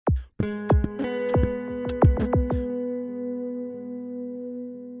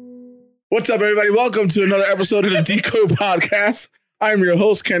What's up, everybody? Welcome to another episode of the Decode Podcast. I'm your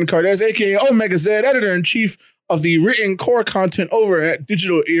host, Ken Cardez, aka Omega Z, editor-in-chief of the written core content over at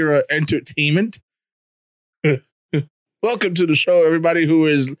Digital Era Entertainment. Welcome to the show, everybody who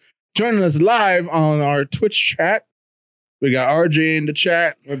is joining us live on our Twitch chat. We got RJ in the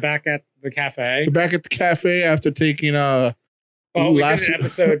chat. We're back at the cafe. We're back at the cafe after taking we did an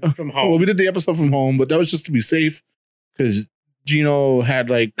episode from home. Well, we did the episode from home, but that was just to be safe because Gino had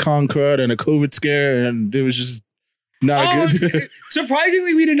like Concrud and a COVID scare, and it was just not good.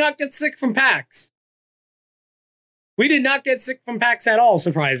 Surprisingly, we did not get sick from PAX. We did not get sick from PAX at all,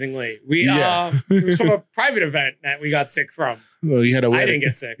 surprisingly. It was from a private event that we got sick from. Well, you had a wedding. I didn't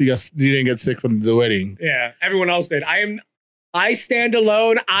get sick. You didn't get sick from the wedding. Yeah, everyone else did. I stand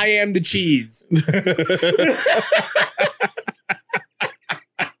alone. I am the cheese.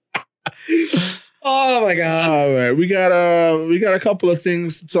 Oh my god! All right, we got a couple of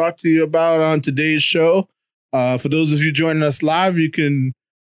things to talk to you about on today's show. For those of you joining us live, you can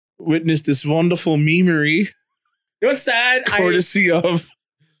witness this wonderful memery. You know what's sad? Courtesy of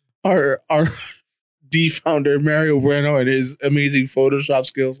our D founder Mario Bueno and his amazing Photoshop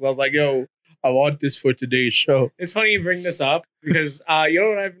skills. I was like, yo, I want this for today's show. It's funny you bring this up because you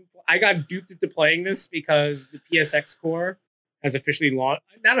know what I got duped into playing this because the PSX core has officially launched.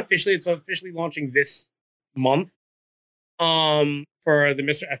 Not officially, it's officially launching this month for the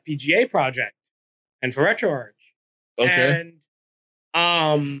Mr. FPGA project and for RetroArch. Okay.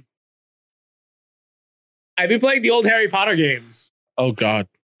 And I've been playing the old Harry Potter games. Oh God.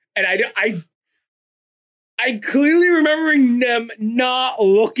 And I clearly remembering them not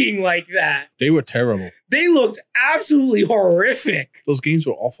looking like that. They were terrible. They looked absolutely horrific. Those games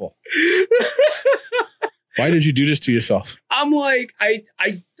were awful. Why did you do this to yourself? I'm like, I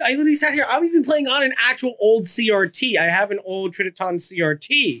literally sat here. I'm even playing on an actual old CRT. I have an old Triniton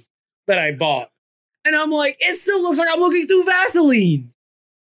CRT that I bought. And I'm like, it still looks like I'm looking through Vaseline.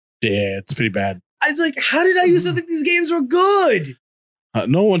 Yeah, it's pretty bad. I was like, how did I used to think these games were good?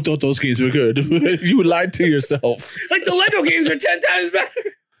 No one thought those games were good. You lied to yourself. Like the Lego games are 10 times better.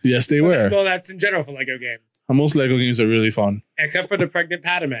 Yes, they were. Well, that's in general for Lego games. Most Lego games are really fun. Except for the pregnant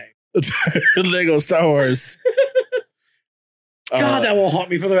Padme. Lego Star Wars. God, that will haunt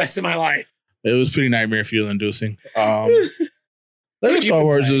me for the rest of my life. It was pretty nightmare fuel inducing. Lego Star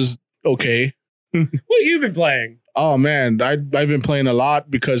Wars is okay. What have you been playing? Oh man, I've been playing a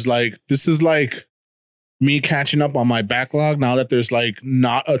lot because like this is like me catching up on my backlog now that there's like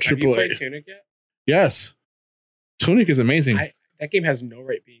not a triple. Have you played Tunic yet? Yes, Tunic is amazing. That game has no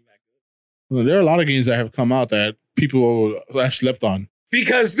rate being that good. Well, there are a lot of games that have come out that people have slept on.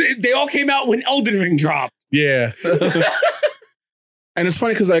 Because they all came out when Elden Ring dropped. Yeah. And it's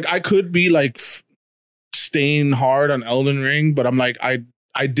funny because like I could be like staying hard on Elden Ring, but I'm like, I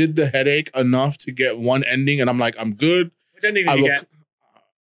did the headache enough to get one ending and I'm like, I'm good. What ending did you get?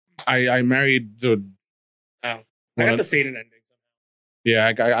 I married the... Oh, I got the Satan ending. Yeah,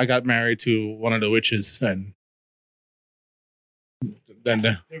 I got married to one of the witches and then...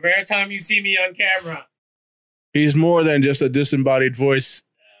 The rare time you see me on camera. He's more than just a disembodied voice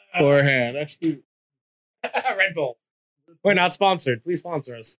or a hand. Actually, Red Bull. We're not sponsored. Please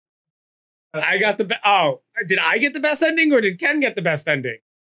sponsor us. I got the did I get the best ending or did Ken get the best ending?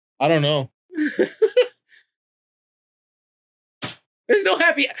 I don't know. There's no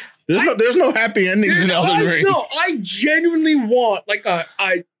happy. There's no happy endings in Elden Ring. No, I genuinely want like a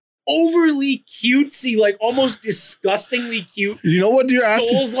overly cutesy, like almost disgustingly cute. You know what you're asking?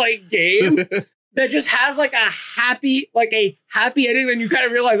 Souls-like game. That just has like a happy ending, then you kind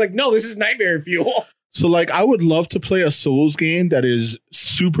of realize like, no, this is nightmare fuel. So like, I would love to play a Souls game that is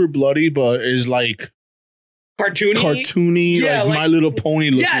super bloody, but is like cartoony, yeah, like My Little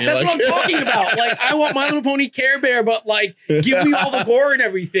Pony looking. Yes, that's what I'm talking about. Like, I want My Little Pony Care Bear, but like, give me all the gore and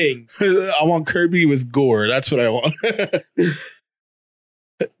everything. I want Kirby with gore. That's what I want.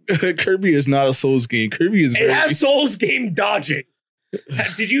 Kirby is not a Souls game. Kirby is. It has Souls game dodging.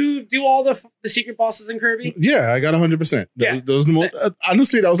 Did you do all the secret bosses in Kirby? Yeah, I got 100%. That was the most,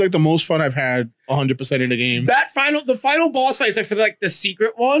 honestly, that was like the most fun I've had 100% in the game. The final boss fights, like for like the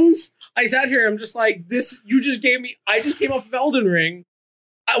secret ones, I sat here, I'm just like, I just came off of Elden Ring.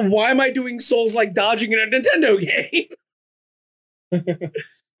 Why am I doing Souls like dodging in a Nintendo game?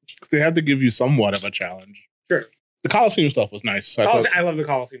 They have to give you somewhat of a challenge. Sure. The Coliseum stuff was nice. I love the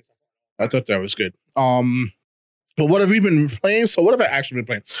Coliseum stuff. I thought that was good. But what have we been playing? So what have I actually been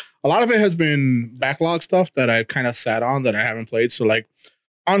playing? A lot of it has been backlog stuff that I kind of sat on that I haven't played. So like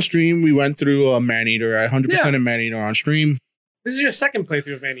on stream, we went through a Maneater. I 100% in Maneater on stream. This is your second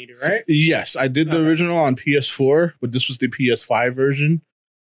playthrough of Maneater, right? Yes, I did the original on PS4, but this was the PS5 version.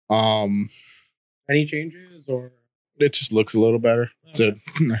 Any changes or it just looks a little better. Okay.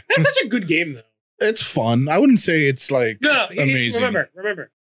 That's such a good game though. It's fun. I wouldn't say it's like amazing.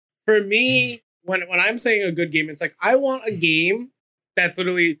 Remember, for me, when I'm saying a good game, it's like I want a game that's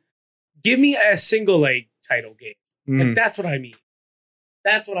literally give me a single leg title game. Like, that's what I mean.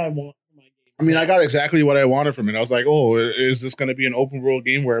 That's what I want for my game. I mean, I got exactly what I wanted from it. I was like, oh, is this going to be an open world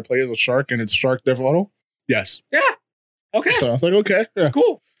game where I play as a shark and it's Shark Death Auto? Yes. Yeah. Okay. So I was like, okay. Yeah.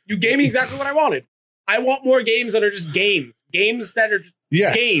 Cool. You gave me exactly what I wanted. I want more games that are just games. Games that are just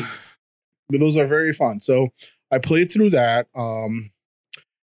games. Those are very fun. So I played through that.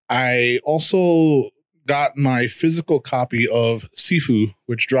 I also got my physical copy of Sifu,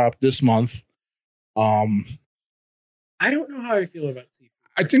 which dropped this month. I don't know how I feel about Sifu.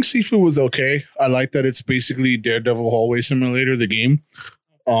 I think Sifu was okay. I like that it's basically Daredevil Hallway Simulator, the game.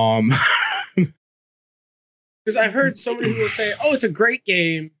 Because I've heard so many people say, "Oh, it's a great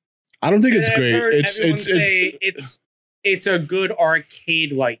game." I don't think it's great. It's a good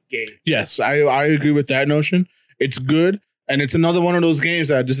arcade-like game. Yes, I agree with that notion. It's good, and it's another one of those games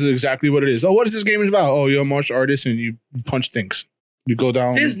that this is exactly what it is. Oh, what is this game about? Oh, you're a martial artist and you punch things. You go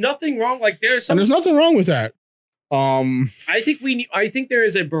down. There's nothing wrong. Like there's nothing wrong with that. I think there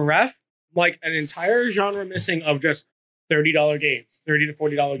is a bereft, like an entire genre missing of just $30 games, $30 to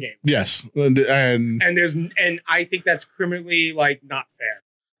 $40 games. Yes, and I think that's criminally like not fair.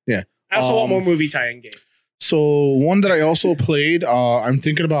 Yeah, I also want more movie tie-in games. So one that I also played, I'm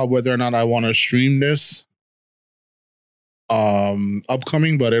thinking about whether or not I want to stream this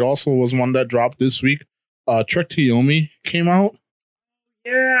upcoming, but it also was one that dropped this week. Trek to Yomi came out.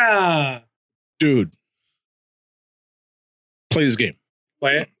 Yeah, dude. Play this game.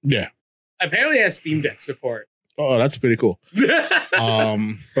 Play it? Yeah. Apparently it has Steam Deck support. Oh, that's pretty cool. But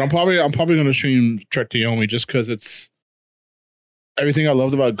I'm probably gonna stream Trek to Yomi just because it's everything I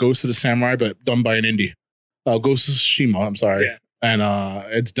loved about Ghost of the Samurai, but done by an indie. Ghost of Tsushima, I'm sorry. Yeah. And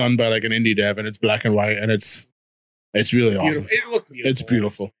it's done by like an indie dev and it's black and white and it's really awesome. It looked beautiful. It's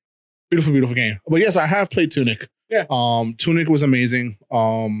beautiful. Beautiful game. But yes, I have played Tunic. Yeah. Tunic was amazing.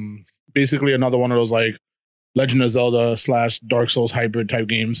 Basically another one of those like Legend of Zelda / Dark Souls hybrid type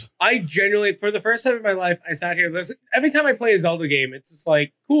games. I genuinely, for the first time in my life, I sat here. Every time I play a Zelda game, it's just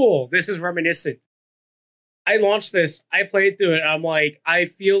like, cool, this is reminiscent. I launched this, I played through it, I'm like, I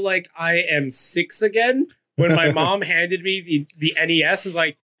feel like I am 6 again. When my mom handed me the NES, was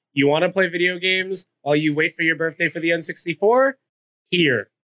like, you want to play video games while you wait for your birthday for the N64? Here.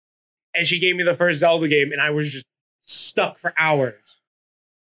 And she gave me the first Zelda game, and I was just stuck for hours.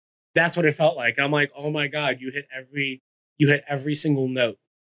 That's what it felt like. And I'm like, oh my God, you hit every single note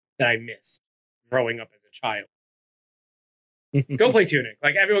that I missed growing up as a child. Go play Tunic.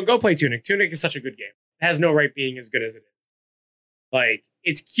 Like everyone, go play Tunic. Tunic is such a good game. It has no right being as good as it is. Like,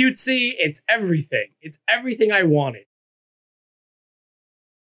 it's cutesy, it's everything. It's everything I wanted.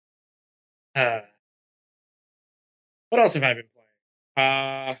 What else have I been playing?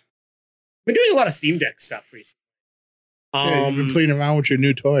 I've been doing a lot of Steam Deck stuff recently. Yeah, you've been playing around with your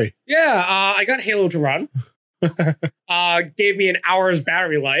new toy. Yeah, I got Halo to run. Gave me an hour's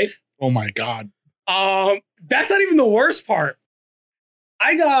battery life. Oh my God. That's not even the worst part.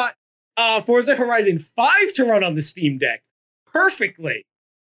 I got Forza Horizon 5 to run on the Steam Deck perfectly.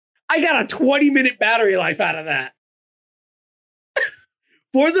 I got a 20-minute battery life out of that.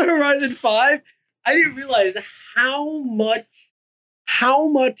 Forza Horizon 5, I didn't realize how much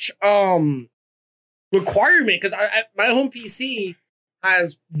requirement, because my home PC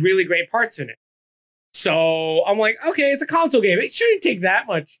has really great parts in it. So I'm like, okay, it's a console game. It shouldn't take that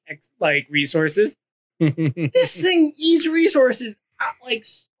much resources. This thing eats resources like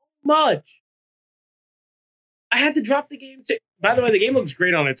so much. I had to drop the game to. By the way, the game looks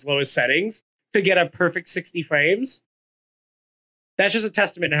great on its lowest settings to get a perfect 60 frames. That's just a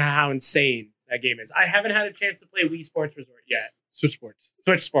testament to how insane that game is. I haven't had a chance to play Wii Sports Resort yet. Switch Sports.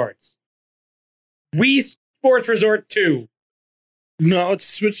 Wii Sports Resort 2. No, it's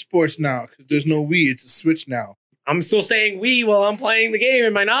Switch Sports now because there's no Wii. It's a Switch now. I'm still saying Wii while I'm playing the game.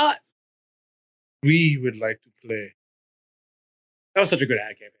 Am I not? We would like to play. That was such a good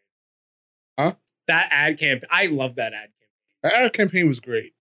ad campaign. Huh? That ad campaign. I love that ad campaign. That ad campaign was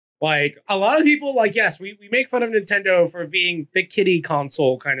great. Like, a lot of people, yes, we make fun of Nintendo for being the kiddie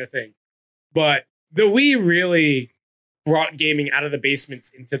console kind of thing. But the Wii really brought gaming out of the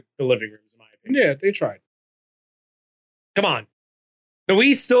basements into the living rooms, in my opinion. Yeah, they tried. Come on. The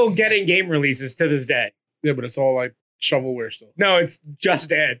Wii's still getting game releases to this day. Yeah, but it's all like shovelware still. No, it's Just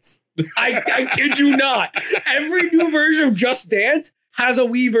Dance. I kid you not. Every new version of Just Dance has a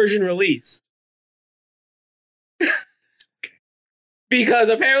Wii version released. Because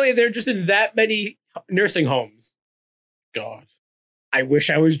apparently they're just in that many nursing homes. God. I wish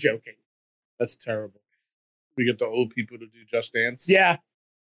I was joking. That's terrible. We get the old people to do Just Dance. Yeah.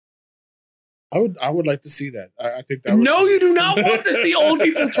 I would like to see that. I think that. No, you do not want to see old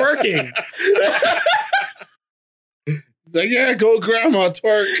people twerking. It's like, yeah, go grandma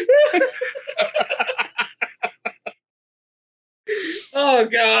twerk. Oh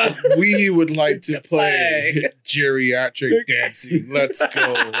God. We would like to play geriatric dancing. Let's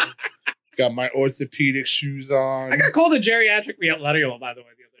go. Got my orthopedic shoes on. I got called a geriatric millennial, by the way,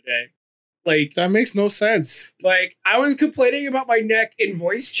 the other day. Like, that makes no sense. Like, I was complaining about my neck in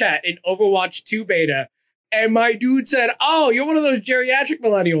voice chat in Overwatch 2 beta, and my dude said, "Oh, you're one of those geriatric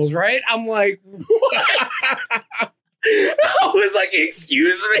millennials, right?" I'm like, what? I was like,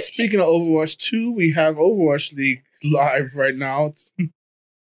 excuse me? Speaking of Overwatch 2, we have Overwatch League live right now.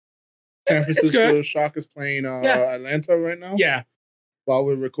 San Francisco Shock is playing Atlanta right now. Yeah. While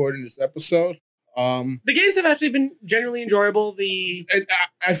we're recording this episode. The games have actually been generally enjoyable.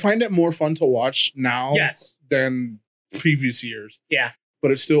 I find it more fun to watch now than previous years. Yeah.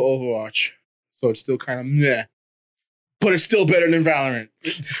 But it's still Overwatch. So it's still kind of meh. But it's still better than Valorant.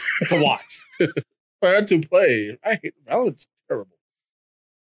 To watch. But to play. I hate Valorant's terrible.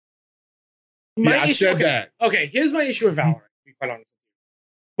 I said that. Okay, here's my issue with Valorant, to be quite honest with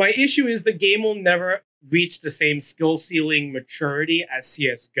you. My issue is the game will never reach the same skill ceiling maturity as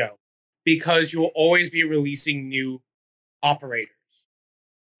CSGO. Because you'll always be releasing new operators.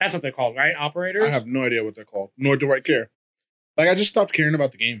 That's what they're called, right? Operators? I have no idea what they're called. Nor do I care. Like, I just stopped caring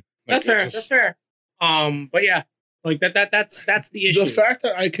about the game. Like, that's fair. But yeah, like that's the issue. The fact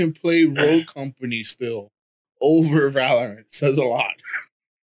that I can play Rogue Company still over Valorant says a lot.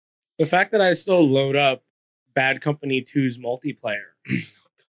 The fact that I still load up Bad Company 2's multiplayer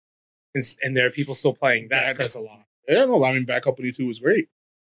and there are people still playing, that says a lot. Yeah, no, I mean, Bad Company 2 was great.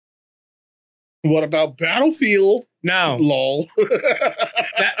 What about Battlefield? No. Lol.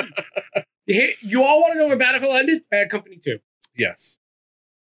 You all want to know where Battlefield ended? Bad Company 2. Yes.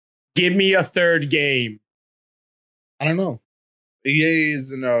 Give me a third game. I don't know. EA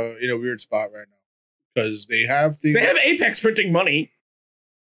is in a weird spot right now. Because they have Apex printing money.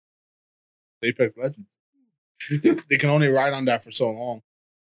 Apex Legends. They can only ride on that for so long.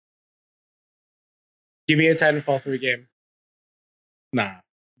 Give me a Titanfall 3 game. Nah.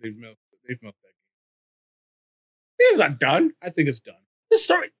 They've milked that game. Game's not done. I think it's done. The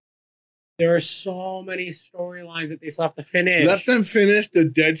story. There are so many storylines that they still have to finish. Let them finish the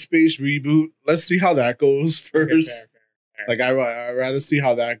Dead Space reboot. Let's see how that goes first. Fair. Like I'd rather see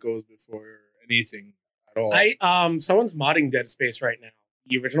how that goes before anything at all. Someone's modding Dead Space right now,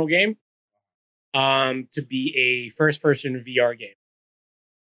 the original game, to be a first-person VR game.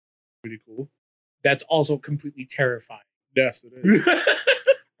 Pretty cool. That's also completely terrifying. Yes, it is.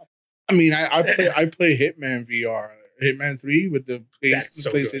 I mean, I play Hitman VR, Hitman 3 with the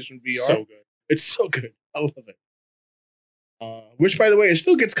PlayStation VR. So good. It's so good. I love it. Which, by the way, it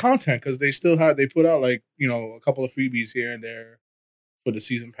still gets content because they put out like, a couple of freebies here and there for the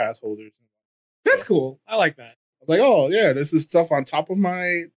season pass holders. That's cool. I like that. I was like, oh yeah, this is stuff on top of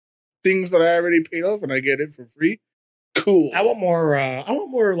my things that I already paid off and I get it for free. Cool. I want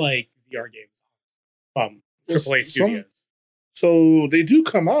more like VR games from AAA studios. So they do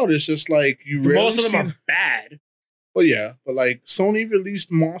come out. It's just like most of them are bad. Well, yeah, but like Sony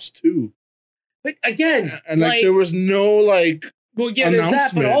released Moss 2. But again, and there was no well, yeah, there's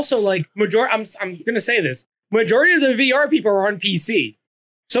that, but also I'm gonna say this. Majority of the VR people are on PC.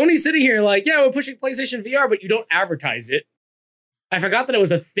 Sony's sitting here like, yeah, we're pushing PlayStation VR, but you don't advertise it. I forgot that it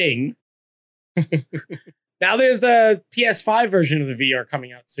was a thing. Now there's the PS5 version of the VR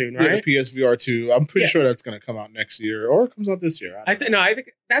coming out soon, right? Yeah, the PSVR 2. I'm pretty sure that's going to come out next year, or it comes out this year. I think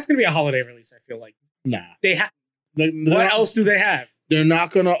that's going to be a holiday release. I feel like. Nah, they have. What else do they have? They're not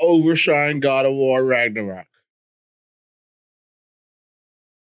going to overshine God of War Ragnarok.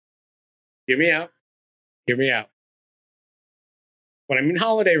 Hear me out. When I mean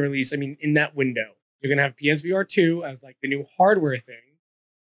holiday release, I mean in that window. You're going to have PSVR 2 as like the new hardware thing,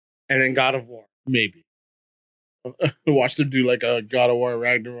 and then God of War. Maybe. Watch them do like a God of War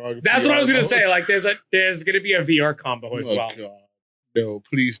Ragnarok. That's what I was gonna say. Like, there's gonna be a VR combo as well. God. No,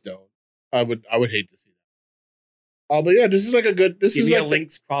 please don't. I would hate to see that. But yeah, this is like a good. This Give is me like a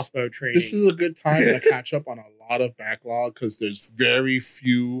Link's crossbow training. This is a good time to catch up on a lot of backlog because there's very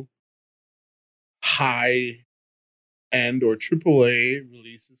few high end or AAA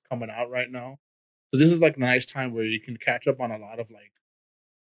releases coming out right now. So this is like a nice time where you can catch up on a lot of like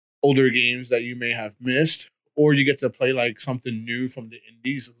older games that you may have missed, or you get to play like something new from the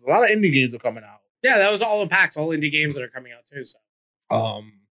indies. A lot of indie games are coming out. Yeah, that was all the packs, all indie games that are coming out too. So,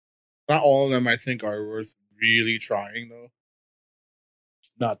 not all of them I think are worth really trying though.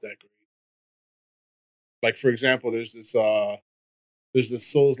 It's not that great. Like for example, there's this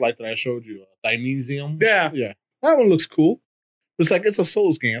Souls like that I showed you, Dimesium. Yeah, that one looks cool. It's a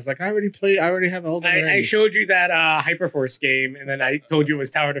Souls game. It's like I already have all the. I showed you that Hyperforce game, and then I told you it was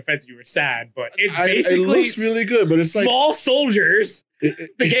tower defense. And you were sad, but it's basically it looks really good. But it's small like, soldiers.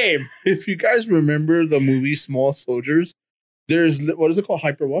 The game. If you guys remember the movie Small Soldiers, there's what is it called?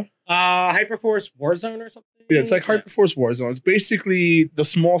 Hyperforce Warzone or something. Yeah, it's like Hyperforce Warzone. It's basically the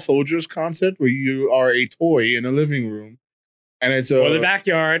small soldiers concept where you are a toy in a living room, and it's or the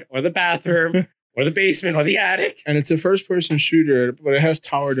backyard, or the bathroom. Or the basement, or the attic. And it's a first-person shooter, but it has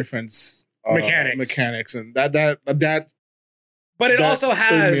tower defense mechanics, and that. But it also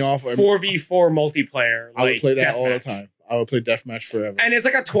has 4v4 multiplayer. I would play that all the time. I would play deathmatch forever. And it's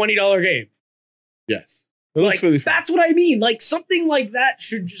like a $20 game. Yes, it looks really fun. That's what I mean. Like something like that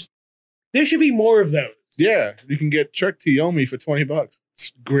there should be more of those. Yeah, you can get Trek to Yomi for $20.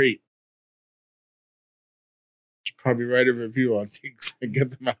 It's great. Should probably write a review on things and get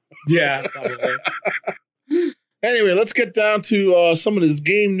them out. Yeah, probably. Anyway, let's get down to some of this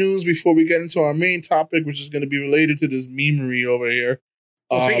game news before we get into our main topic, which is going to be related to this memery over here.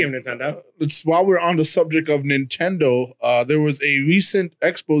 Well, speaking of Nintendo, while we're on the subject of Nintendo, there was a recent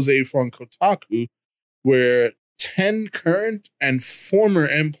expose from Kotaku where 10 current and former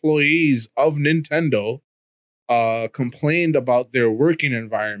employees of Nintendo complained about their working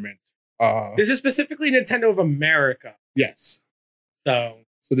environment. This is specifically Nintendo of America. Yes. So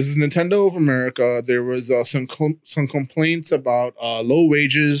this is Nintendo of America. There was some complaints about low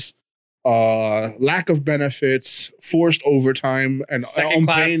wages, lack of benefits, forced overtime, and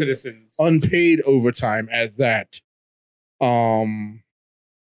second-class citizens. Unpaid overtime at that.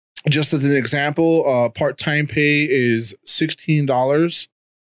 Just as an example, part-time pay is $16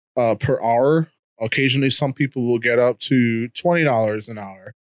 per hour. Occasionally, some people will get up to $20 an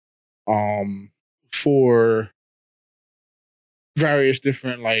hour. For various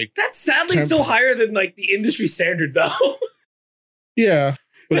different that's sadly still higher than like the industry standard though. Yeah,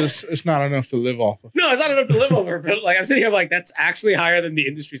 but it's not enough to live off of. No, it's not enough to live over. But like I'm sitting here like that's actually higher than the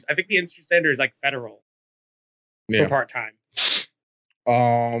industry's. I think the industry standard is like federal for part time.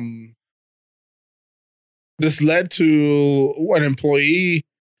 This led to an employee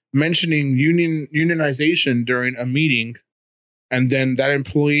mentioning unionization during a meeting, and then that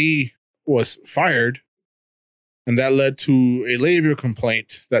employee was fired, and that led to a labor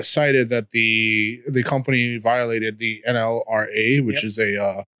complaint that cited that the company violated the NLRA, which is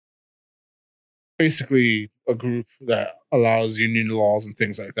a basically a group that allows union laws and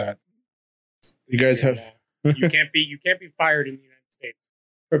things like that. You guys have you can't be fired in the United States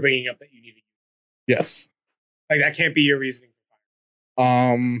for bringing up that you need a union. Yes, like that can't be your reasoning for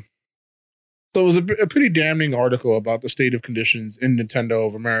firing. So it was a pretty damning article about the state of conditions in Nintendo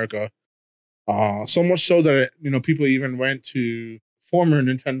of America. So much so that people even went to former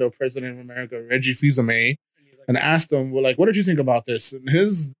Nintendo president of America, Reggie Fils-Aimé, and asked him, "Well, like, what did you think about this?" And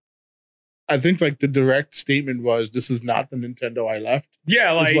I think like the direct statement was, "This is not the Nintendo I left."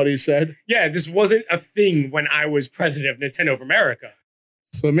 Yeah, like is what he said. Yeah, this wasn't a thing when I was president of Nintendo of America.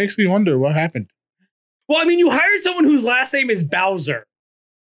 So it makes me wonder what happened. Well, I mean, you hired someone whose last name is Bowser.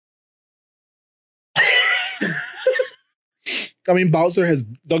 I mean, Doug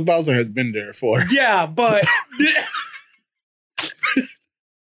Bowser has been there for. Yeah, but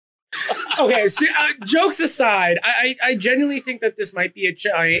okay. So, jokes aside, I genuinely think that this might be a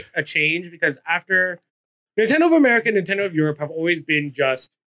change because after Nintendo of America and Nintendo of Europe have always been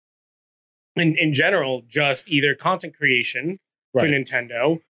just, in general, just either content creation for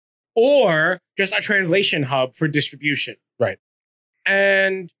Nintendo or just a translation hub for distribution. Right.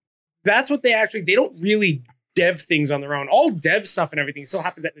 And that's what they don't really dev things on their own. All dev stuff and everything still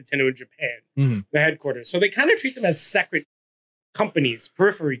happens at Nintendo in Japan, the headquarters. So they kind of treat them as separate companies,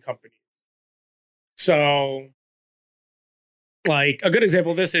 periphery companies. So, like, a good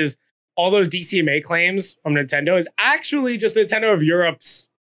example of this is all those DCMA claims from Nintendo is actually just Nintendo of Europe's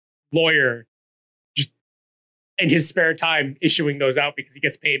lawyer just in his spare time issuing those out because he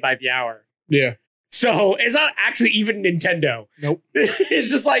gets paid by the hour. Yeah. So it's not actually even Nintendo. Nope. It's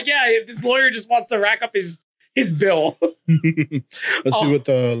just like, yeah, this lawyer just wants to rack up his bill. Let's see what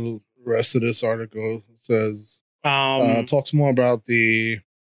the rest of this article says. Talks more about the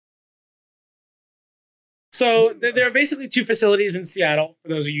So there are basically two facilities in Seattle, for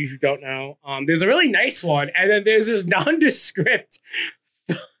those of you who don't know. There's a really nice one, and then there's this nondescript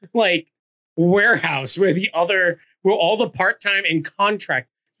like warehouse where all the part-time and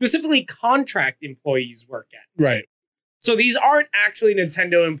specifically contract employees work at. Right. So these aren't actually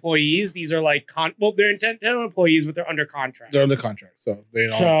Nintendo employees. These are like they're Nintendo employees, but they're under contract. They're under contract, so they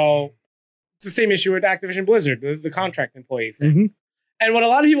don't. So it's the same issue with Activision Blizzard, the contract employee thing. Mm-hmm. And what a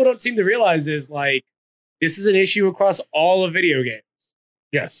lot of people don't seem to realize is like this is an issue across all of video games.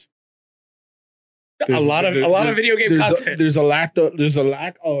 Yes. A lot of video game content. There's a lack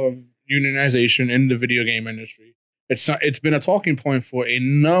of unionization in the video game industry. It's been a talking point for a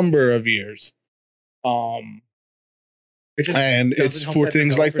number of years. And it's for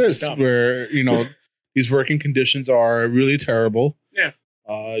things like this where, these working conditions are really terrible. Yeah.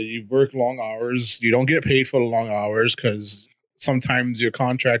 You work long hours. You don't get paid for the long hours because sometimes you're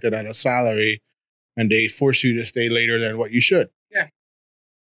contracted at a salary and they force you to stay later than what you should. Yeah.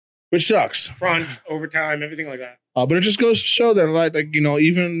 Which sucks. Crunch, overtime, everything like that. But it just goes to show that, like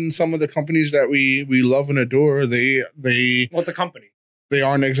even some of the companies that we love and adore, they what's a company? They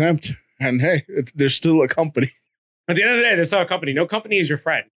aren't exempt, and hey, they're still a company. At the end of the day, they're still a company. No company is your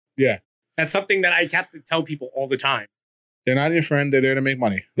friend. Yeah, that's something that I have to tell people all the time. They're not your friend. They're there to make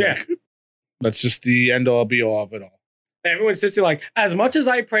money. Yeah, that's just the end all be all of it all. Everyone sits here like, as much as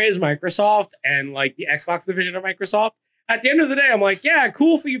I praise Microsoft and like the Xbox division of Microsoft, at the end of the day, I'm like, yeah,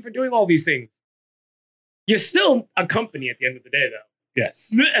 cool for you for doing all these things. You're still a company at the end of the day, though.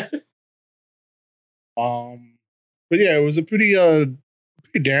 Yes. But yeah, it was a pretty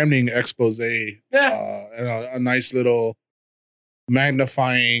damning expose. Yeah. And a nice little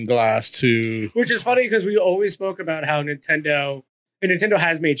magnifying glass to. Which is funny because we always spoke about how Nintendo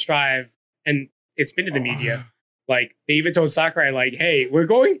has made strive, and it's been in the media. Like they even told Sakurai, like, hey, we're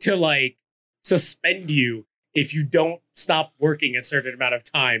going to like suspend you if you don't stop working a certain amount of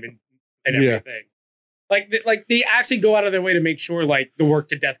time and everything. Like they actually go out of their way to make sure like the work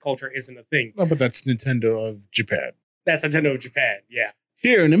to death culture isn't a thing. No, but that's Nintendo of Japan. That's Nintendo of Japan, yeah.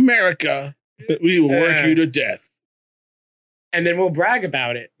 Here in America, we will work you to death. And then we'll brag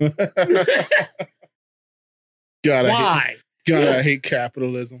about it. Why? I hate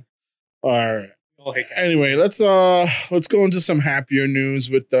capitalism. All right. Anyway, let's go into some happier news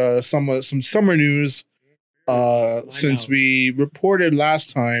with some summer news. Since we reported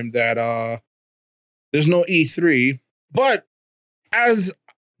last time that there's no E3, but as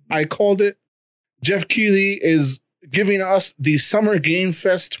I called it, Jeff Keighley is giving us the Summer Game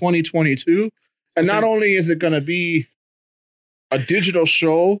Fest 2022. And not only is it going to be a digital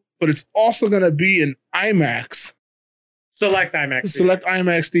show, but it's also going to be in IMAX. Select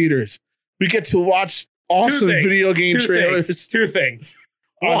IMAX theaters. We get to watch awesome video game trailers. Two things.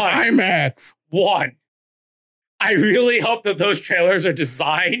 On IMAX. One, I really hope that those trailers are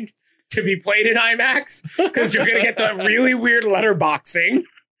designed to be played in IMAX because you're going to get the really weird letterboxing.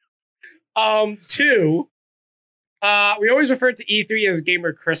 Two, we always refer to E3 as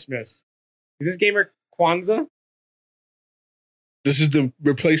Gamer Christmas. Is this Gamer Kwanzaa? This is the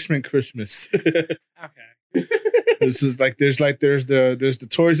replacement Christmas. Okay. This is there's the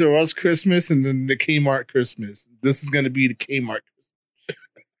Toys R Us Christmas and then the Kmart Christmas. This is going to be the Kmart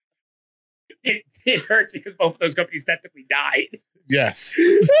Christmas. It hurts because both of those companies technically died. Yes.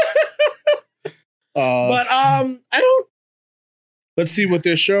 But I don't. Let's see what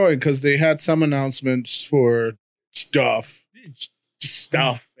they're showing because they had some announcements for stuff. It's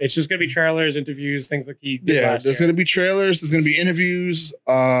just going to be trailers, interviews, things like he did last year. There's going to be trailers. There's going to be interviews.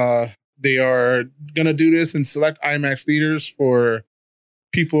 They are going to do this in select IMAX theaters for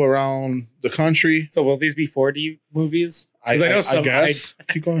people around the country. So will these be 4D movies? I guess.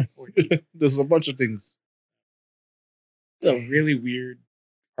 Keep going. There's a bunch of things. It's a really weird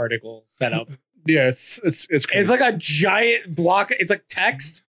article setup. Yeah, it's crazy. It's like a giant block. It's like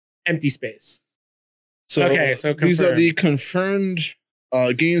text, empty space. So these are the confirmed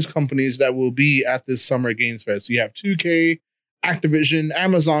games companies that will be at this Summer Games Fest. You have 2K, Activision,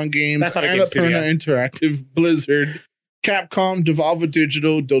 Amazon Games, Annapurna Interactive, Blizzard, Capcom, Devolver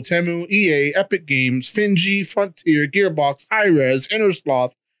Digital, Dotemu, EA, Epic Games, Finji, Frontier, Gearbox, Hi-Rez,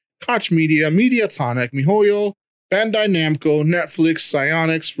 Innersloth, Koch Media, Mediatonic, MiHoYo, Bandai Namco, Netflix,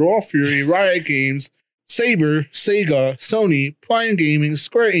 Psyonix, Raw Fury, Riot Games, Saber, Sega, Sony, Prime Gaming,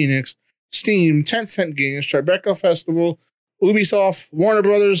 Square-Enix, Steam, Tencent Games, Tribeca Festival, Ubisoft, Warner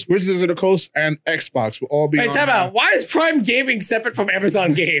Brothers, Wizards of the Coast, and Xbox will all be on. Time out. Why is Prime Gaming separate from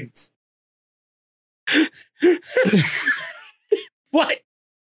Amazon Games? What?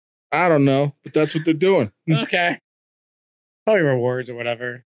 I don't know, but that's what they're doing. Okay. Probably rewards or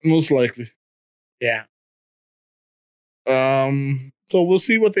whatever. Most likely. Yeah. So we'll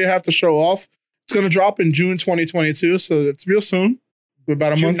see what they have to show off. It's going to drop in June 2022, so it's real soon. We're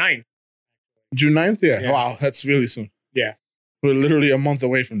about a June month. 9th. June 9th? Yeah. Wow, that's really soon. Yeah. We're literally a month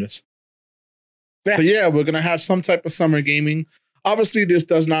away from this. Yeah. But yeah, we're going to have some type of summer gaming. Obviously, this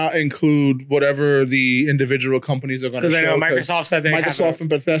does not include whatever the individual companies are going to show. Because I know Microsoft said they Microsoft and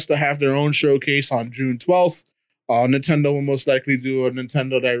Bethesda have their own showcase on June 12th. Nintendo will most likely do a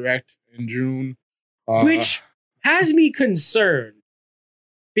Nintendo Direct in June. Which has me concerned.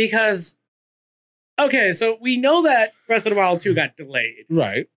 Because, okay, so we know that Breath of the Wild 2 got delayed.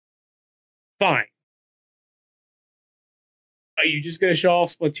 Right. Fine. Are you just going to show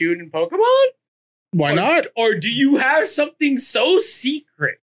off Splatoon and Pokemon? Why not? Or do you have something so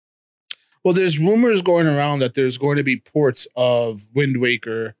secret? Well, there's rumors going around that there's going to be ports of Wind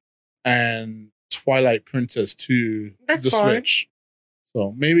Waker and Twilight Princess to the Switch.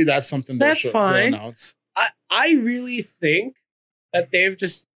 So maybe that's something that's fine. they'll announce. I really think that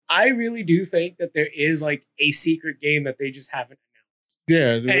I really do think that there is like a secret game that they just haven't announced.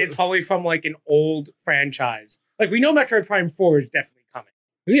 Yeah. And it's probably from like an old franchise. Like we know Metroid Prime 4 is definitely coming.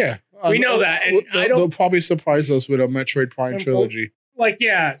 Yeah. We know that. And they'll probably surprise us with a Metroid Prime trilogy. Like,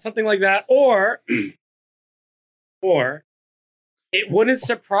 yeah, something like that. Or it wouldn't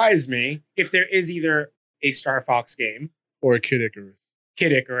surprise me if there is either a Star Fox game or a Kid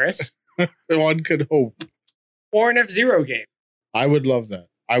Icarus. One could hope. Or an F-Zero game. I would love that.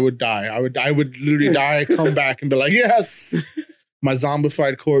 I would die. I would literally die, come back and be like, yes, my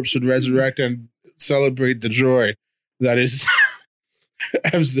zombified corpse would resurrect and celebrate the joy that is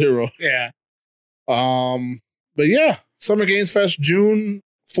F-Zero. Yeah. But yeah, Summer Games Fest, June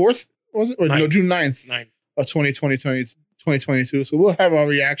 4th, was it? Or no, June 9th. 9th. Of 2022. So we'll have our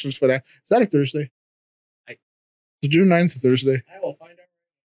reactions for that. Is that a Thursday? Is June 9th a Thursday? I will find out.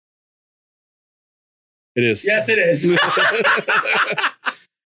 It is. Yes, it is.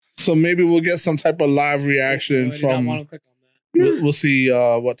 So maybe we'll get some type of live reaction from. Want to click on that. We'll see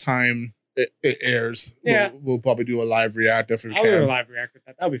what time it airs. Yeah. We'll probably do a live react if we I'll can. do a live react with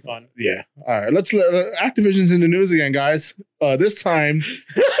that. That'll be fun. Yeah. All right. Let's Activision's in the news again, guys. This time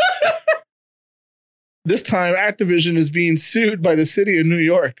Activision is being sued by the city of New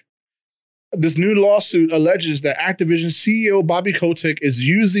York. This new lawsuit alleges that Activision CEO Bobby Kotick is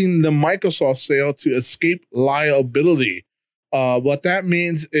using the Microsoft sale to escape liability. What that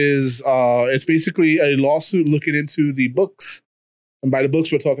means is it's basically a lawsuit looking into the books. And by the books,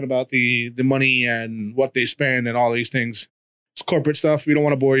 we're talking about the money and what they spend and all these things. It's corporate stuff. We don't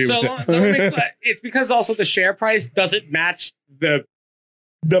want to bore you with it. So it's because also the share price doesn't match the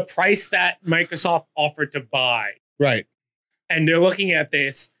price that Microsoft offered to buy. Right. And they're looking at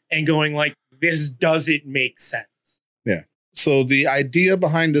this and going like, this doesn't make sense. Yeah. So the idea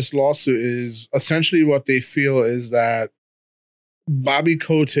behind this lawsuit is essentially what they feel is that Bobby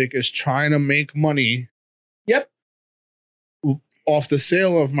Kotick is trying to make money. Yep. Off the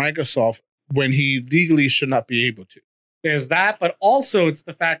sale of Microsoft when he legally should not be able to. There's that, but also it's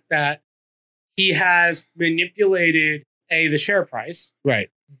the fact that he has manipulated the share price. Right.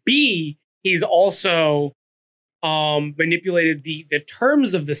 B, he's also manipulated the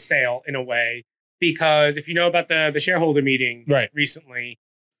terms of the sale in a way, because if you know about the shareholder meeting recently,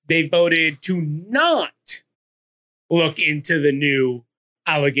 they voted to not look into the new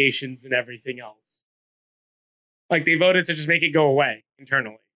allegations and everything else. Like they voted to just make it go away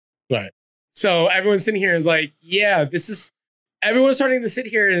internally. Right. So everyone's sitting here and is like, yeah, everyone's starting to sit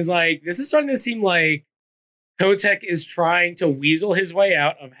here and is like, this is starting to seem like Kotick is trying to weasel his way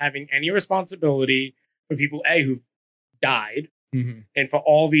out of having any responsibility for people, who've died, and for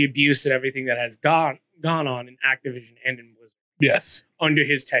all the abuse and everything that has gone on in Activision and in Blizzard. Yes. Under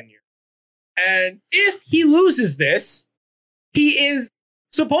his tenure. And if he loses this, he is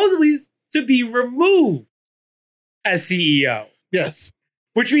supposedly to be removed as CEO. Yes.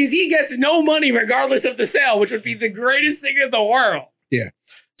 Which means he gets no money regardless of the sale, which would be the greatest thing in the world. Yeah.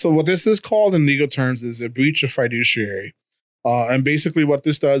 So what this is called in legal terms is a breach of fiduciary. And basically what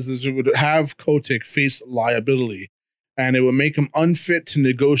this does is it would have Kotick face liability, and it would make him unfit to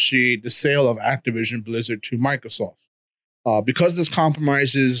negotiate the sale of Activision Blizzard to Microsoft. Because this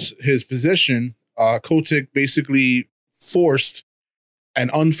compromises his position, Kotick basically forced an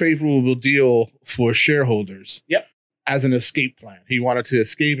unfavorable deal for shareholders. Yep. As an escape plan. He wanted to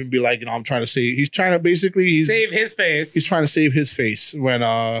escape and be like, I'm trying to save. He's trying to basically save his face. He's trying to save his face when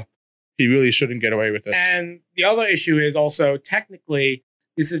he really shouldn't get away with this. And the other issue is also technically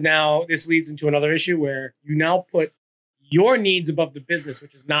this leads into another issue where you now put your needs above the business,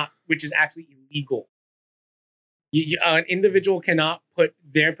 which is actually illegal. An individual cannot put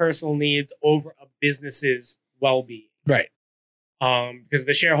their personal needs over a business's well-being. Right. Because of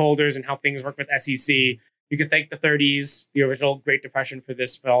the shareholders and how things work with SEC. You can thank the 30s, the original Great Depression, for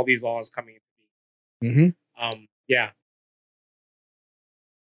all these laws coming into being. Yeah.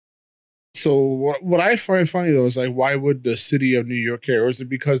 So what I find funny though is like, why would the city of New York care? Or is it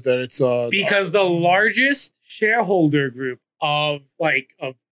because that it's because the largest shareholder group of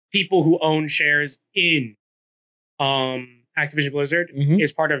people who own shares in Activision Blizzard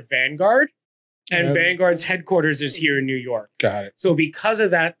is part of Vanguard, and Vanguard's headquarters is here in New York. Got it. So because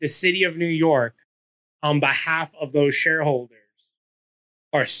of that, the city of New York, on behalf of those shareholders,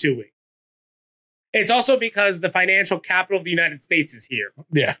 are suing. It's also because the financial capital of the United States is here.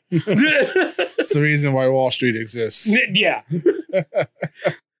 Yeah. It's the reason why Wall Street exists. Yeah.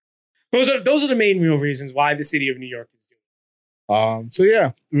 Those are the main real reasons why the city of New York is doing it. So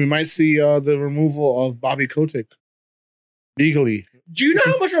yeah, we might see the removal of Bobby Kotick legally. Do you know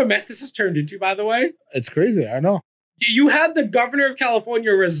how much of a mess this has turned into, by the way? It's crazy, I know. You had the governor of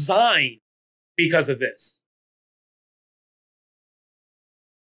California resign because of this.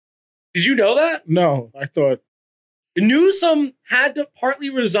 Did you know that? No, I thought Newsom had to partly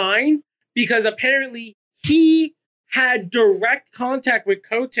resign because apparently he had direct contact with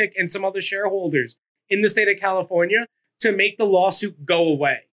Kotick and some other shareholders in the state of California to make the lawsuit go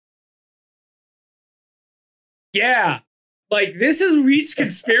away. Yeah. Like, this has reached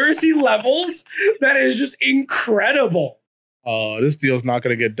conspiracy levels that is just incredible. this deal's not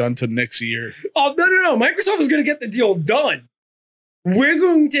going to get done till next year. Oh, no. Microsoft is going to get the deal done. We're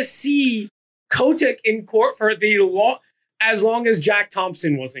going to see Kotick in court for as long as Jack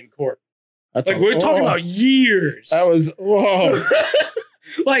Thompson was in court. We're talking about years. That was, whoa.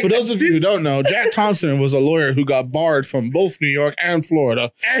 For those of you who don't know, Jack Thompson was a lawyer who got barred from both New York and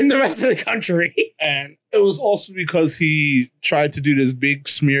Florida. And the rest of the country. And it was also because he tried to do this big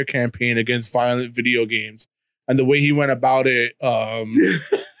smear campaign against violent video games. And the way he went about it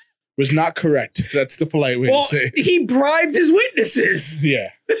was not correct. That's the polite way to say it. He bribed his witnesses.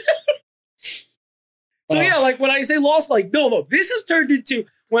 Yeah. So when I say lost, no, this has turned into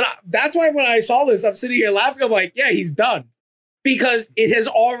that's why when I saw this, I'm sitting here laughing. I'm like, yeah, he's done. Because it has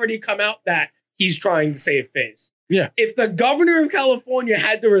already come out that he's trying to save face. Yeah. If the governor of California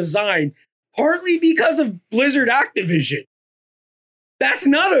had to resign, partly because of Blizzard Activision, that's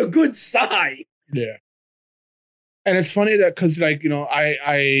not a good sign. Yeah. And it's funny that because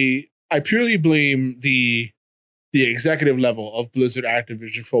I purely blame the executive level of Blizzard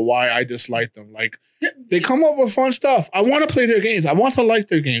Activision for why I dislike them. They come up with fun stuff. I want to play their games. I want to like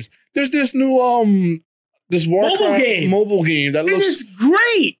their games. There's this new this Warcraft mobile game that looks, it's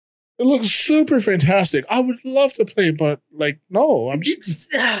great. It looks super fantastic. I would love to play, but no, I'm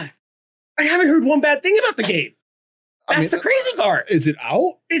just. I haven't heard one bad thing about the game. That's the crazy part. Is it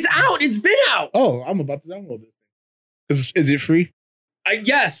out? It's out. It's been out. Oh, I'm about to download this. Is it free?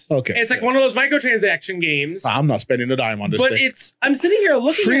 Yes. Okay. It's one of those microtransaction games. I'm not spending a dime on this but thing. I'm sitting here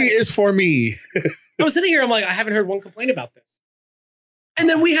looking free is for me. I'm sitting here, I'm like, I haven't heard one complaint about this. And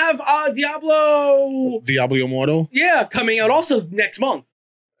then we have Diablo Immortal. Yeah, coming out also next month.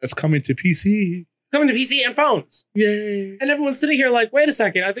 It's coming to PC. Coming to PC and phones. Yay. And everyone's sitting here like, wait a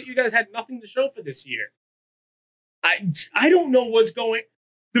second, I thought you guys had nothing to show for this year. I don't know what's going.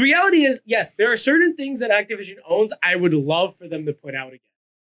 The reality is, yes, there are certain things that Activision owns I would love for them to put out again.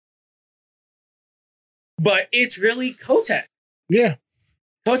 But it's really Kotick. Yeah.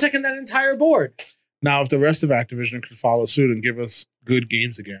 Kotick and that entire board. Now, if the rest of Activision could follow suit and give us good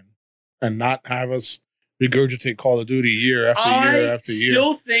games again and not have us regurgitate Call of Duty year after year after year. I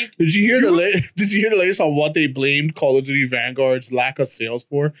still think... Did you hear the latest on what they blamed Call of Duty Vanguard's lack of sales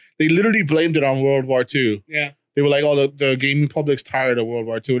for? They literally blamed it on World War II. Yeah. They were like, oh, the gaming public's tired of World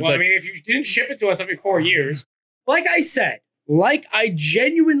War II. Well, if you didn't ship it to us every 4 years, like I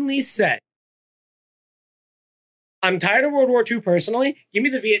genuinely said, I'm tired of World War II personally. Give me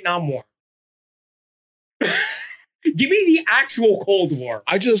the Vietnam War. Give me the actual Cold War.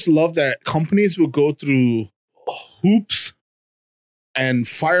 I just love that companies will go through hoops and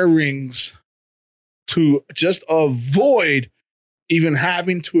fire rings to just avoid even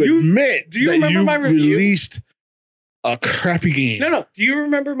having to admit do you that remember you my review? Released a crappy game. No. Do you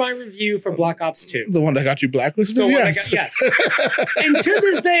remember my review for Black Ops 2? The one that got you blacklisted? Yes. And to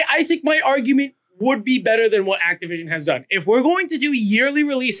this day, I think my argument would be better than what Activision has done. If we're going to do yearly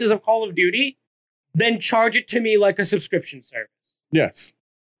releases of Call of Duty, then charge it to me like a subscription service. Yes.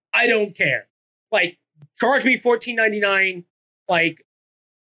 I don't care. Charge me $14.99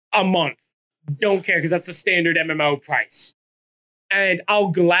 a month. Don't care, because that's the standard MMO price. And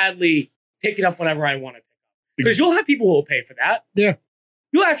I'll gladly pick it up whenever I want to pick it up. Because you'll have people who will pay for that. Yeah.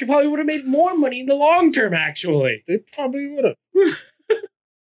 You actually probably would have made more money in the long term, actually. They probably would have.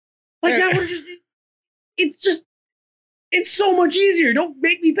 Like, that would have it's so much easier. Don't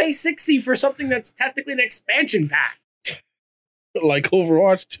make me pay $60 for something that's technically an expansion pack. Like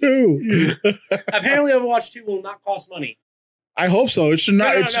Overwatch 2. Apparently, Overwatch 2 will not cost money. I hope so. It should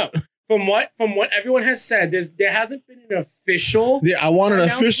not. No. From what everyone has said, there hasn't been an official. Yeah, I want an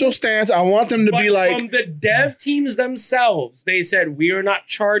official stance. I want them to be like, from the dev teams themselves. They said we are not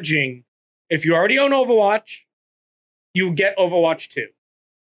charging. If you already own Overwatch, you get Overwatch 2.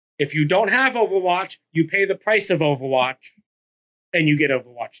 If you don't have Overwatch, you pay the price of Overwatch, and you get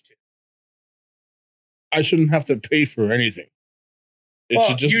Overwatch 2. I shouldn't have to pay for anything.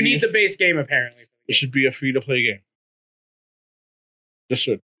 You need the base game, apparently. It should be a free-to-play game. Just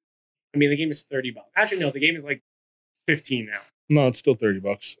should. I mean, the game is $30. Actually, no, the game is like $15 now. No, it's still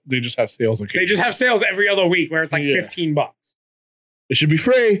 $30. They just have sales. They just have sales every other week where it's like $15. It should be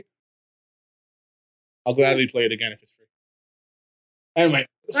free. I'll gladly play it again if it's free. Anyway.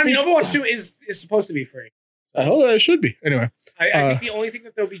 I mean, Overwatch 2 is supposed to be free. I hope it should be. Anyway. I think the only thing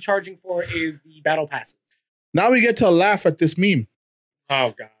that they'll be charging for is the battle passes. Now we get to laugh at this meme.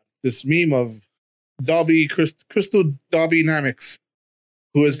 Oh, God. This meme of Crystal Dobby Dynamics,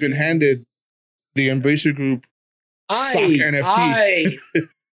 who has been handed the Embracer Group sock NFT.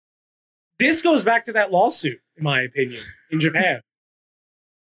 This goes back to that lawsuit, in my opinion, in Japan.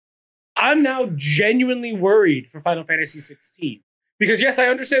 I'm now genuinely worried for Final Fantasy 16. Because, yes, I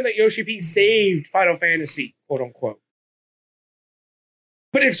understand that Yoshi P saved Final Fantasy, quote unquote.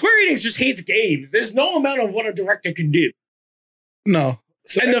 But if Square Enix just hates games, there's no amount of what a director can do. No.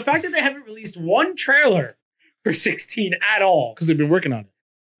 And the fact that they haven't released one trailer for 16 at all. Because they've been working on it.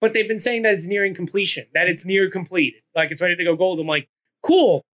 But they've been saying that it's nearing completion, that it's near complete. Like, it's ready to go gold. I'm like,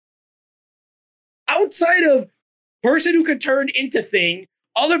 cool. Outside of person who could turn into thing,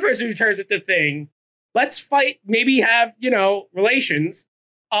 other person who turns into thing, let's fight, maybe have, relations.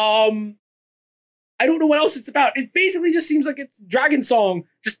 I don't know what else it's about. It basically just seems like it's Dragon Song,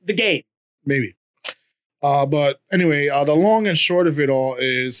 just the game. Maybe. But anyway, the long and short of it all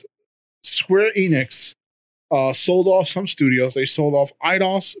is Square Enix sold off some studios. They sold off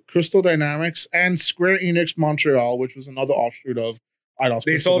Eidos, Crystal Dynamics, and Square Enix Montreal, which was another offshoot of Eidos.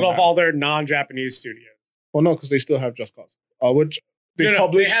 They sold off all their non-Japanese studios. Well, no, because they still have Just Cause, which they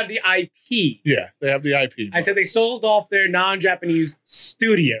publish. They have the IP. Yeah, they have the IP. I said they sold off their non-Japanese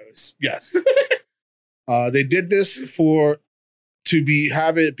studios. Yes. They did this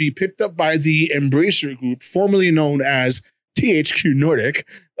have it be picked up by the Embracer Group, formerly known as THQ Nordic,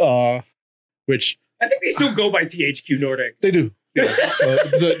 which I think they still go by THQ Nordic. They do. Yeah. So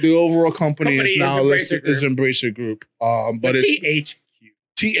the overall company is now listed as Embracer Group. But it's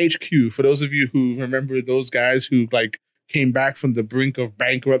THQ. For those of you who remember those guys who came back from the brink of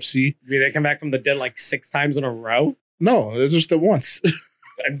bankruptcy. You mean they come back from the dead 6 times in a row? No, it's just the once.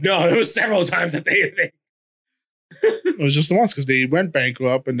 No, it was several times that they It was just the once because they went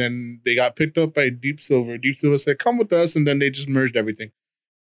bankrupt and then they got picked up by Deep Silver. Deep Silver said, "Come with us," and then they just merged everything.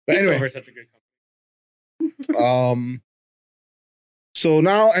 But Deep anyway, Silver is such a good company. So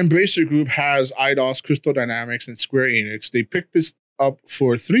now Embracer Group has Eidos, Crystal Dynamics, and Square Enix. They picked this up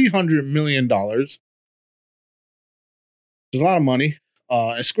for $300 million. It's a lot of money.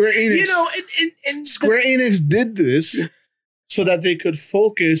 And Square Enix, Square Enix did this so that they could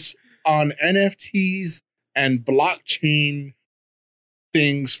focus on NFTs and blockchain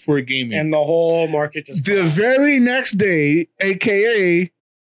things for gaming. And the whole market just the very next day, aka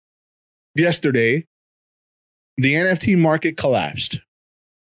yesterday, the NFT market collapsed.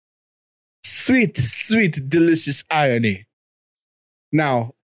 Sweet, sweet, delicious irony.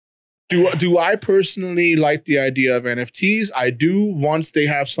 Now, do I personally like the idea of NFTs? I do, once they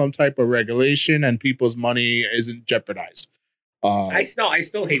have some type of regulation and people's money isn't jeopardized. I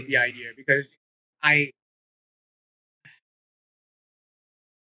still hate the idea because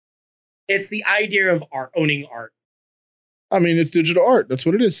it's the idea of owning art. I mean, it's digital art. That's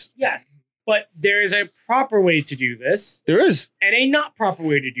what it is. Yes. But there is a proper way to do this. There is. And a not proper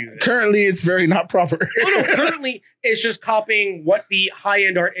way to do this. Currently, it's very not proper. Currently, it's just copying what the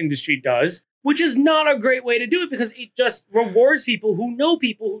high-end art industry does, which is not a great way to do it because it just rewards people who know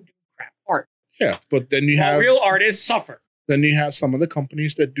people who do crap art. Yeah, but then you have... real artists suffer. Then you have some of the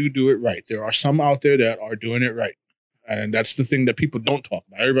companies that do it right. There are some out there that are doing it right. And that's the thing that people don't talk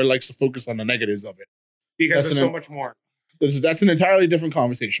about. Everybody likes to focus on the negatives of it. Because there's so much more. That's an entirely different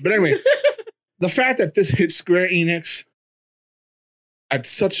conversation. But anyway... The fact that this hit Square Enix at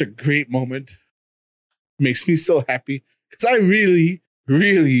such a great moment makes me so happy because I really,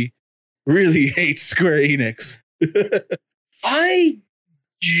 really, really hate Square Enix.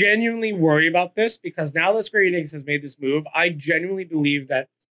 genuinely worry about this because now that Square Enix has made this move, I genuinely believe that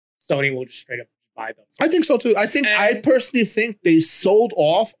Sony will just straight up buy them. I think so too. I personally think they sold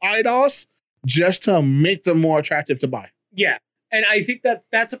off IDOS just to make them more attractive to buy. Yeah. And I think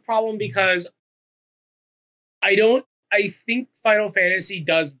that's a problem because I think Final Fantasy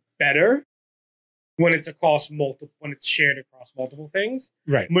does better when it's shared across multiple things.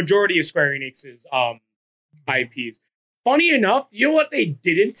 Right. Majority of Square Enix's IPs. Funny enough, you know what they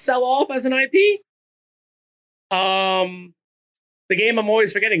didn't sell off as an IP? The game I'm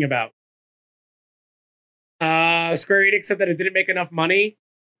always forgetting about. Square Enix said that it didn't make enough money.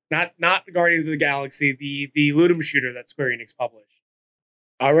 Not Guardians of the Galaxy, the Ludum shooter that Square Enix published.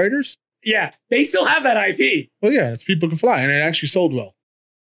 Outriders? Yeah, they still have that IP. Well, yeah, it's People Can Fly, and it actually sold well.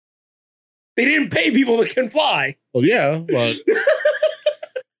 They didn't pay people that can fly. Well, yeah, but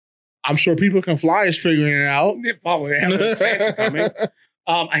I'm sure People Can Fly is figuring it out. They probably have an expansion coming.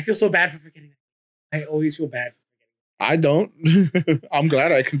 I feel so bad for forgetting that. I always feel bad for forgetting. I don't. I'm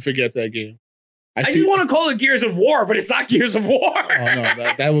glad I can forget that game. I just want to call it Gears of War, but it's not Gears of War. Oh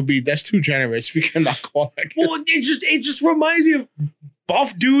no, that's too generous. We cannot call that. Well, it just reminds me of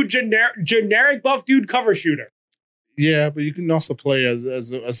buff dude, generic buff dude cover shooter. Yeah, but you can also play as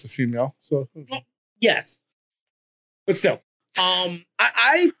a female. So yes, but still,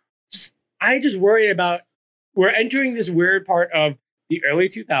 I just worry about we're entering this weird part of the early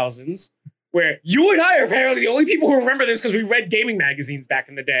 2000s. Where you and I are apparently the only people who remember this because we read gaming magazines back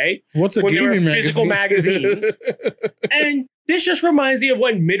in the day. What's a gaming magazine? Physical magazines. And this just reminds me of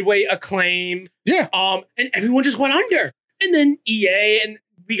when Midway, Acclaim, and everyone just went under. And then EA, and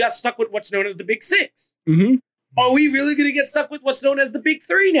we got stuck with what's known as the Big Six. Mm-hmm. Are we really going to get stuck with what's known as the Big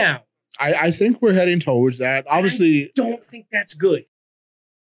Three now? I think we're heading towards that. Obviously, I don't think that's good.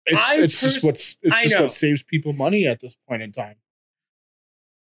 It's just what saves people money at this point in time.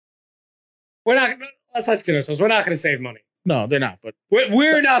 Let's not kid ourselves. We're not going to save money. No, they're not. But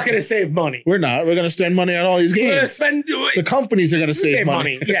we're not going to save money. We're not. We're going to spend money on all these games. We're going to spend. The companies are going to save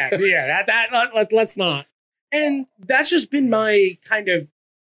money. Yeah. Let's not. And that's just been my kind of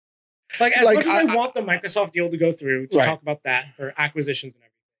much as I want the Microsoft deal to go through to talk about that for acquisitions and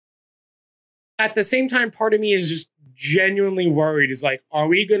everything. At the same time, part of me is just genuinely worried. Is like, are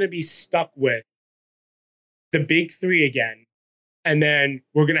we going to be stuck with the Big Three again? And then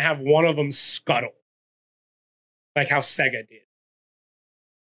we're going to have one of them scuttle. Like how Sega did.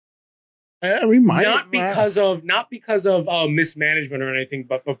 We might. Not because of mismanagement or anything,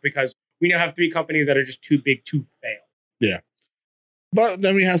 but because we now have three companies that are just too big to fail. Yeah. But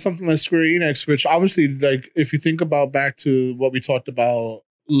then we have something like Square Enix, which obviously, like, if you think about back to what we talked about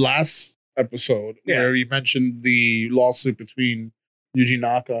last episode, where we mentioned the lawsuit between Yuji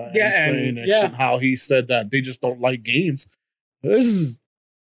Naka and Square Enix and how he said that they just don't like games. They just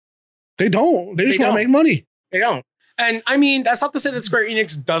want to make money. They don't. And I mean, that's not to say that Square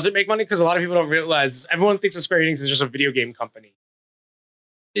Enix doesn't make money because a lot of people don't realize everyone thinks of Square Enix as just a video game company.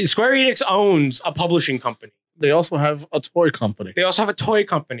 Square Enix owns a publishing company. They also have a toy company. They also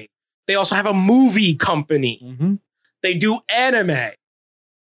have a movie company. Mm-hmm. They do anime.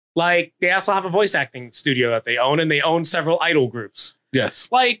 Like, they also have a voice acting studio that they own, and they own several idol groups. Yes.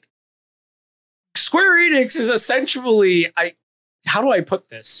 Like, Square Enix is essentially, how do I put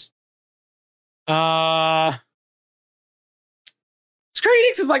this? Square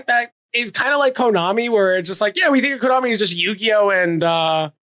Enix is like that, is kind of like Konami, where it's just like, yeah, we think of Konami is just Yu-Gi-Oh! And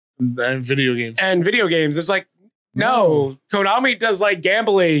video games. And video games. It's like, no, Konami does like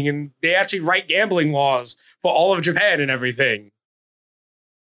gambling, and they actually write gambling laws for all of Japan and everything.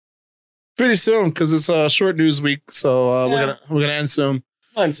 Pretty soon, because it's a short news week, so we're gonna end soon.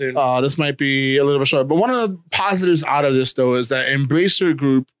 This might be a little bit short, but one of the positives out of this, though, is that Embracer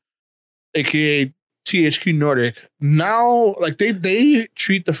Group, aka THQ Nordic, now like they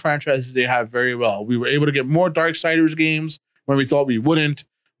treat the franchises they have very well. We were able to get more Darksiders games when we thought we wouldn't.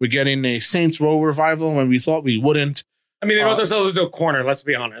 We're getting a Saints Row revival when we thought we wouldn't. I mean, they wrote themselves into a corner. Let's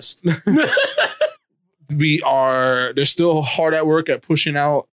be honest. They're still hard at work at pushing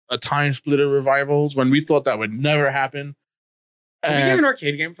out a Time Splitter revivals when we thought that would never happen. Can we get an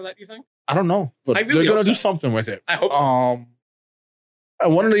arcade game for that, do you think? I don't know, but they're going to do something with it. I hope so.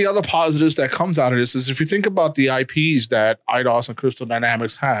 And one of the other positives that comes out of this is if you think about the IPs that Eidos and Crystal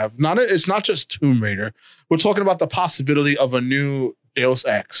Dynamics have, it's not just Tomb Raider. We're talking about the possibility of a new Deus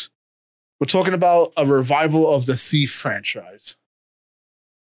Ex. We're talking about a revival of the Thief franchise.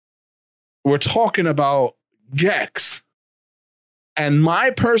 We're talking about Gex. And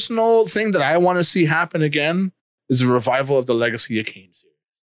my personal thing that I want to see happen again is a revival of the Legacy of Kain series.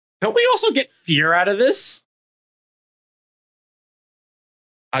 Don't we also get Fear out of this?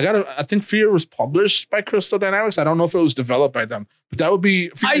 I think Fear was published by Crystal Dynamics. I don't know if it was developed by them, but that would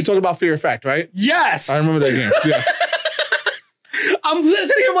be. You're talking about Fear Effect, right? Yes, I remember that game. Yeah. I'm sitting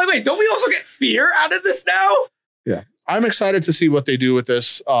here like, wait, don't we also get Fear out of this now? Yeah, I'm excited to see what they do with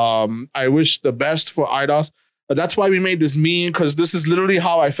this. I wish the best for IDOS. But that's why we made this meme, because this is literally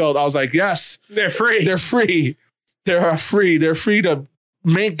how I felt. I was like, yes, they're free. They're free. They're free. They're free to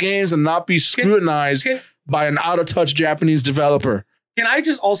make games and not be scrutinized by an out-of-touch Japanese developer. Can I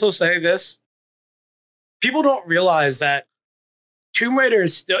just also say this? People don't realize that Tomb Raider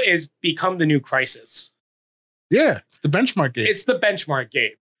is become the new Crysis. Yeah, it's the benchmark game. It's the benchmark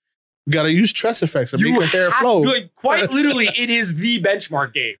game. You got to use stress effects and make your hair flow. Like, quite literally, it is the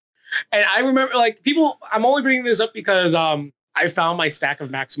benchmark game. And I remember, like, people, I'm only bringing this up because I found my stack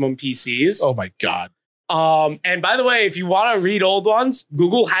of Maximum PCs. Oh my God. And by the way, if you want to read old ones,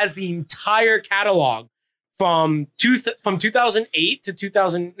 Google has the entire catalog from 2008 to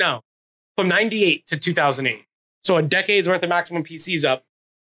 2000, no, from 98 to 2008. So a decade's worth of Maximum PCs up.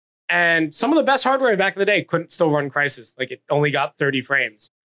 And some of the best hardware back in the day couldn't still run Crysis. Like, it only got 30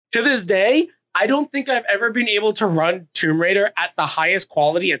 frames. To this day, I don't think I've ever been able to run Tomb Raider at the highest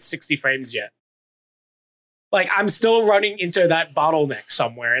quality at 60 frames yet. Like, I'm still running into that bottleneck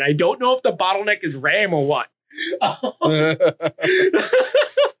somewhere, and I don't know if the bottleneck is RAM or what. But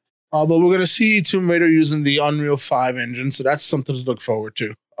we're going to see Tomb Raider using the Unreal 5 engine, so that's something to look forward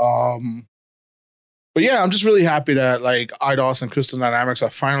to. But yeah, I'm just really happy that like IDOS and Crystal Dynamics are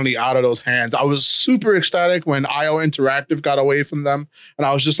finally out of those hands. I was super ecstatic when IO Interactive got away from them, and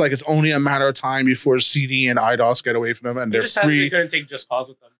I was just like, it's only a matter of time before CD and IDOS get away from them, and they're free. They couldn't take Just Cause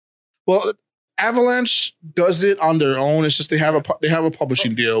with them. Well, Avalanche does it on their own. It's just they have a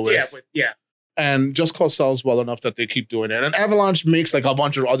publishing deal with. Yeah. And Just Cause sells well enough that they keep doing it. And Avalanche makes like a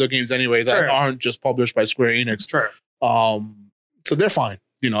bunch of other games anyway that aren't just published by Square-Enix. Sure. So they're fine.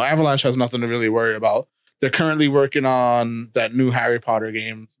 You know, Avalanche has nothing to really worry about. They're currently working on that new Harry Potter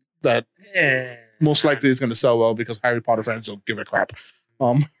game that most likely is going to sell well because Harry Potter fans don't give a crap.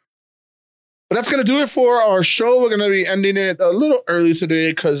 But that's going to do it for our show. We're going to be ending it a little early today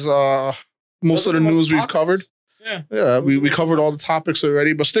because most of the news we've covered. Yeah, we covered all the topics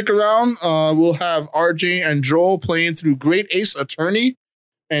already. But stick around. We'll have RJ and Joel playing through Great Ace Attorney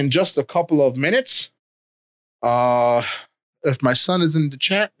in just a couple of minutes. If my son is in the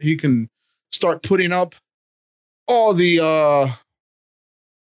chat, he can start putting up all the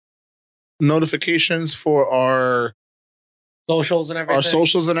notifications for our socials and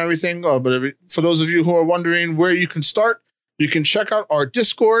everything. But for those of you who are wondering where you can start, you can check out our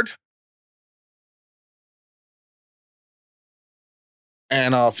Discord.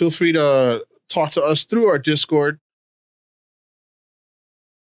 And feel free to talk to us through our Discord.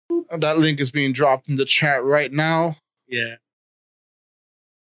 That link is being dropped in the chat right now. Yeah.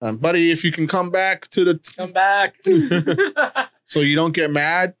 Buddy, if you can come back to the... Come back. So you don't get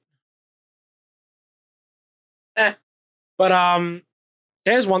mad. But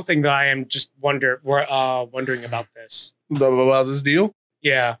there's one thing that I am just wondering about this. About this deal?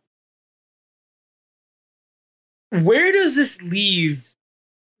 Yeah. Where does this leave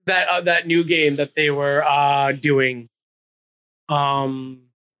that new game that they were doing? That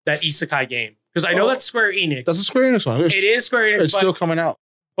Isekai game. Because I know that's Square-Enix. That's a Square-Enix one. It is Square-Enix. It's still coming out.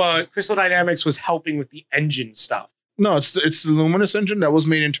 But Crystal Dynamics was helping with the engine stuff. No, it's the Luminous engine that was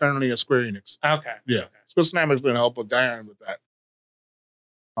made internally at Square-Enix. Okay. Yeah. Crystal Dynamics didn't help with Diane with that.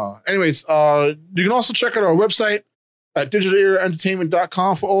 Anyways, you can also check out our website at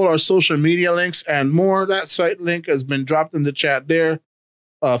digitaleraentertainment.com for all our social media links and more. That site link has been dropped in the chat there.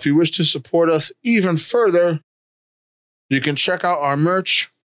 If you wish to support us even further, you can check out our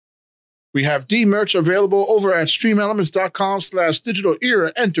merch. We have D-merch available over at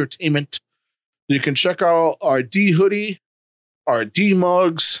streamelements.com/digitaleraentertainment. You can check out our D-hoodie, our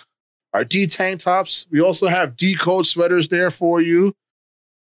D-mugs, our D-tank tops. We also have D-code sweaters there for you,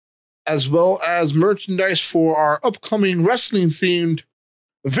 as well as merchandise for our upcoming wrestling-themed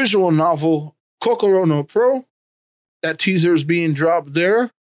visual novel, Kokoro no Pro. That teaser is being dropped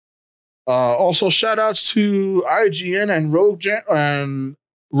there. Also, shout-outs to IGN and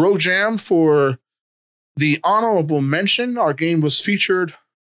Rogue Jam for the honorable mention. Our game was featured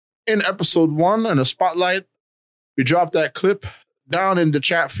in episode 1 in a spotlight. We dropped that clip down in the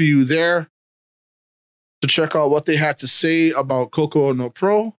chat for you there to check out what they had to say about Kokoro no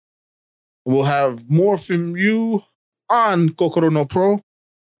Pro. We'll have more from you on Kokoro no Pro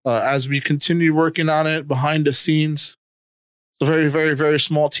as we continue working on it behind the scenes. It's a very, very, very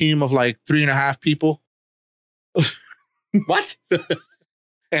small team of like 3.5 people. What?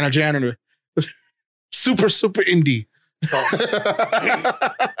 And a janitor. Super indie. So,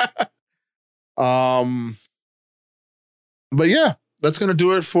 but yeah, that's gonna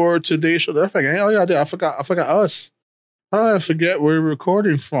do it for today's show. I forgot us. How did I forget where we're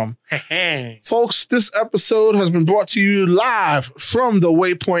recording from? Folks, this episode has been brought to you live from the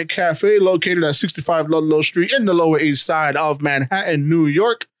Waypoint Cafe, located at 65 Ludlow Street in the Lower East Side of Manhattan, New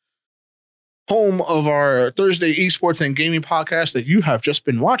York. Home of our Thursday esports and gaming podcast that you have just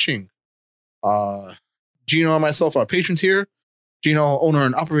been watching. Gino and myself are patrons here. Gino, owner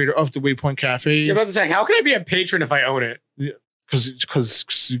and operator of the Waypoint Cafe. You're about to say, how can I be a patron if I own it?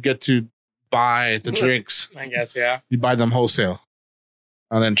 Because you get to buy the drinks. I guess, yeah. You buy them wholesale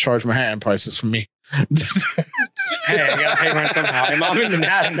and then charge Manhattan prices from me. Hey, I gotta pay rent somehow. I'm in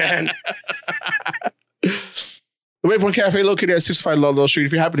Manhattan, man. The Waypoint Cafe, located at 65 Ludlow Street.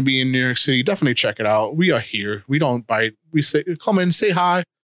 If you happen to be in New York City, definitely check it out. We are here. We don't bite. We say, come in, say hi,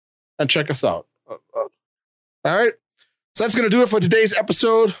 and check us out. All right. So that's going to do it for today's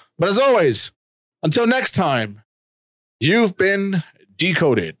episode. But as always, until next time, you've been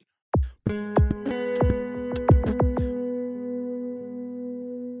decoded.